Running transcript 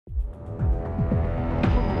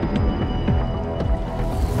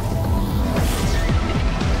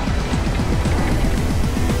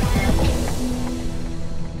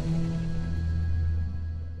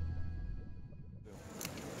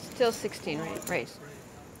Still 16, right? Raise.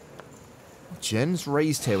 Jen's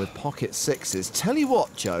raised here with pocket sixes. Tell you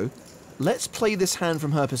what, Joe, let's play this hand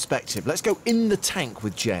from her perspective. Let's go in the tank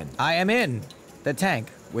with Jen. I am in the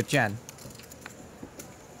tank with Jen.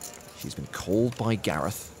 She's been called by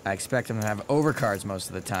Gareth. I expect him to have overcards most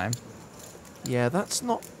of the time. Yeah, that's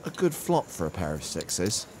not a good flop for a pair of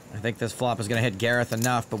sixes. I think this flop is going to hit Gareth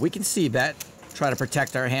enough, but we can see bet. Try to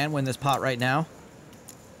protect our hand, win this pot right now.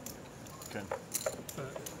 Okay.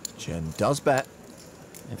 Jen does bet.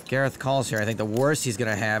 If Gareth calls here, I think the worst he's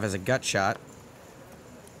going to have is a gut shot.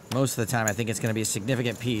 Most of the time, I think it's going to be a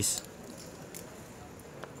significant piece.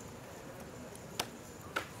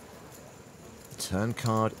 The turn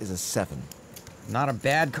card is a 7. Not a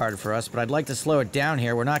bad card for us, but I'd like to slow it down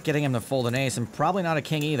here. We're not getting him to fold an ace, and probably not a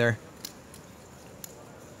king either.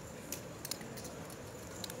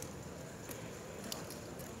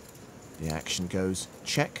 The action goes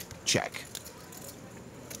check, check.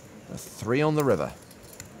 A 3 on the river.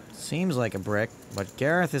 Seems like a brick, but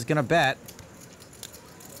Gareth is going to bet.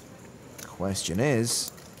 Question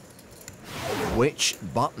is, which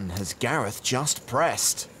button has Gareth just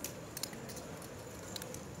pressed?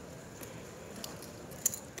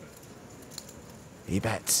 He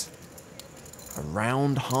bets.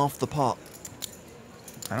 Around half the pot.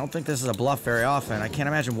 I don't think this is a bluff very often. I can't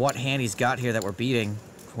imagine what hand he's got here that we're beating.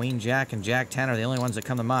 Queen Jack and Jack 10 are the only ones that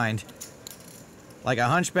come to mind. Like a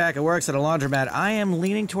hunchback who works at a laundromat, I am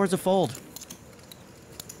leaning towards a fold.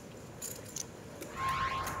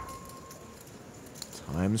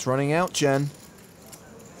 Time's running out, Jen.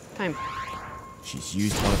 Time. She's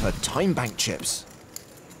used one of her time bank chips.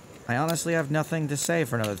 I honestly have nothing to say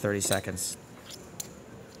for another 30 seconds.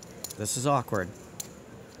 This is awkward.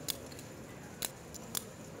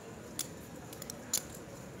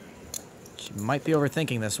 She might be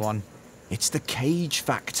overthinking this one. It's the cage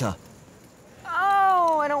factor.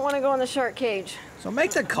 Oh, I don't want to go in the shark cage. So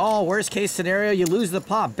make the call. Worst case scenario, you lose the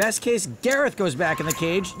pot. Best case, Gareth goes back in the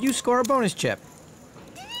cage. You score a bonus chip.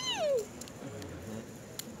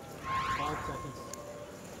 5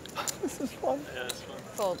 seconds. This is fun. Yeah, it's fun.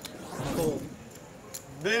 Fold. Cool.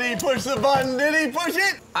 Did he push the button? Did he push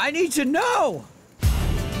it? I need to know!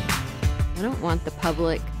 I don't want the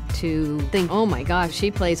public to think, oh my gosh,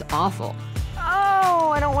 she plays awful.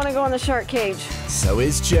 Oh, I don't want to go in the shark cage. So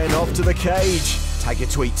is Jen off to the cage. Tag your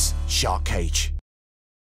tweets, shark cage.